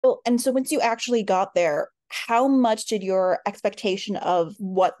Well, and so once you actually got there, how much did your expectation of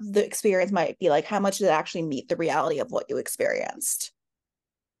what the experience might be like, how much did it actually meet the reality of what you experienced?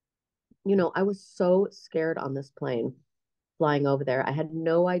 I was so scared on this plane flying over there. I had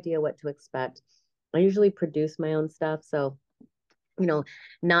no idea what to expect. I usually produce my own stuff, so you know,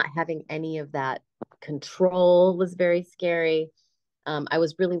 not having any of that control was very scary. I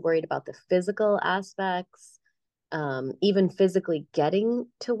was really worried about the physical aspects. Even physically getting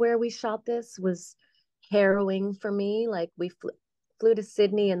to where we shot this was harrowing for me. Like we flew to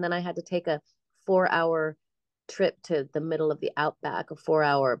Sydney and then I had to take a 4 hour trip to the middle of the outback, a 4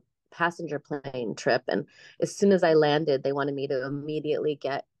 hour passenger plane trip. And as soon as I landed, they wanted me to immediately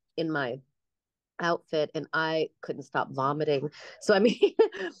get in my outfit and I couldn't stop vomiting. So I mean,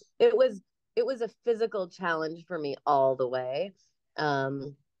 it was it was a physical challenge for me all the way.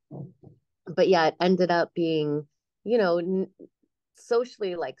 Um, but yeah, it ended up being, you know,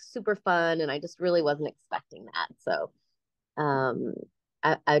 socially like super fun, and I just really wasn't expecting that. So um,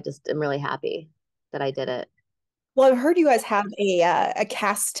 I just am really happy that I did it. Well, I've heard you guys have a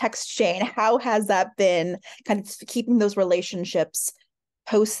cast text chain. How has that been kind of keeping those relationships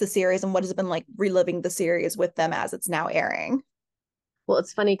post the series, and what has it been like reliving the series with them as it's now airing? Well,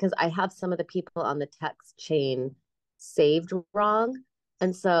 it's funny because I have some of the people on the text chain saved wrong.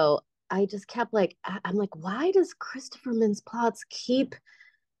 And so I just kept like, I'm like, why does Christopher Mintz-Plasse keep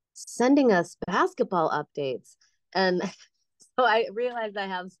sending us basketball updates? And so I realized I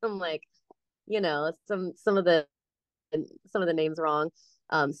have some like, some of the names wrong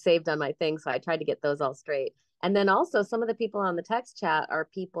saved on my thing. So I tried to get those all straight. And then also some of the people on the text chat are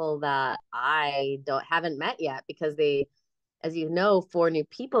people that I don't haven't met yet because they, as you know, 4 new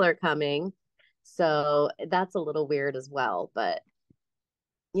people are coming. So that's a little weird as well. But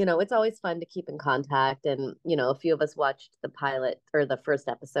it's always fun to keep in contact. And, a few of us watched the pilot or the first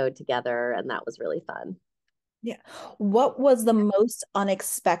episode together, and that was really fun. Yeah. What was the most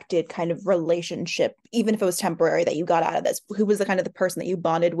unexpected kind of relationship, even if it was temporary, that you got out of this? Who was the kind of the person that you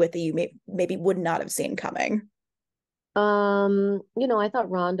bonded with that you maybe would not have seen coming? I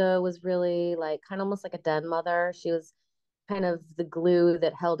thought Rhonda was really like kind of almost like a den mother. She was kind of the glue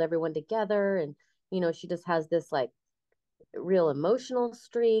that held everyone together. And, she just has this like real emotional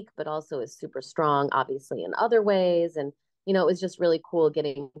streak, but also is super strong, obviously, in other ways. And, it was just really cool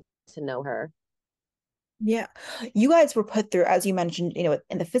getting to know her. Yeah. You guys were put through, as you mentioned,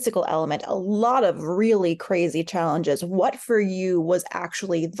 in the physical element, a lot of really crazy challenges. What for you was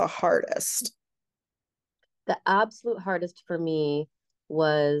actually the hardest? The absolute hardest for me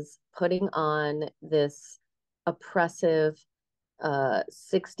was putting on this oppressive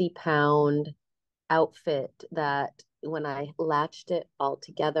 60-pound outfit that when I latched it all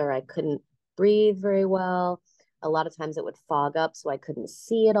together, I couldn't breathe very well. A lot of times it would fog up, so I couldn't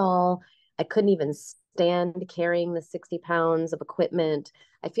see it all. I couldn't even stand carrying the 60 pounds of equipment.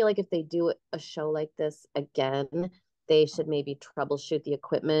 I feel like if they do a show like this again, they should maybe troubleshoot the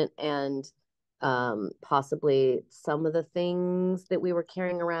equipment and possibly some of the things that we were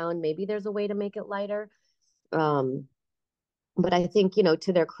carrying around. Maybe there's a way to make it lighter. Um, but I think,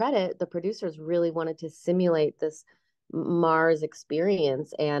 to their credit, the producers really wanted to simulate this Mars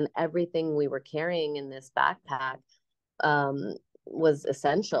experience, and everything we were carrying in this backpack was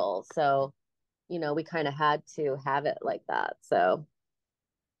essential. So, we kind of had to have it like that. So,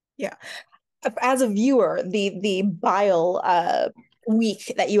 Yeah. As a viewer, the bile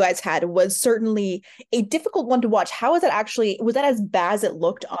week that you guys had was certainly a difficult one to watch. How was it actually, was that as bad as it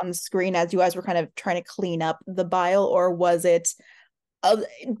looked on screen as you guys were kind of trying to clean up the bile, or was it uh,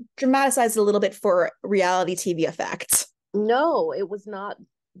 dramatized a little bit for reality TV effect? no, it was not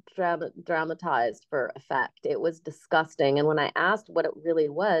dramatized for effect. It was disgusting. And when I asked what it really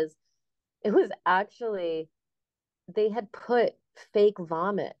was, it was actually they had put fake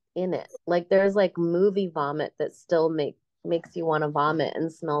vomit in it. Like there's like movie vomit that still makes you want to vomit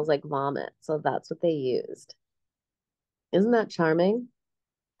and smells like vomit. So that's what they used. Isn't that charming?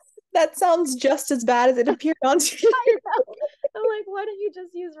 That sounds just as bad as it appeared on TV. I know. I'm like, why don't you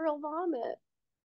just use real vomit?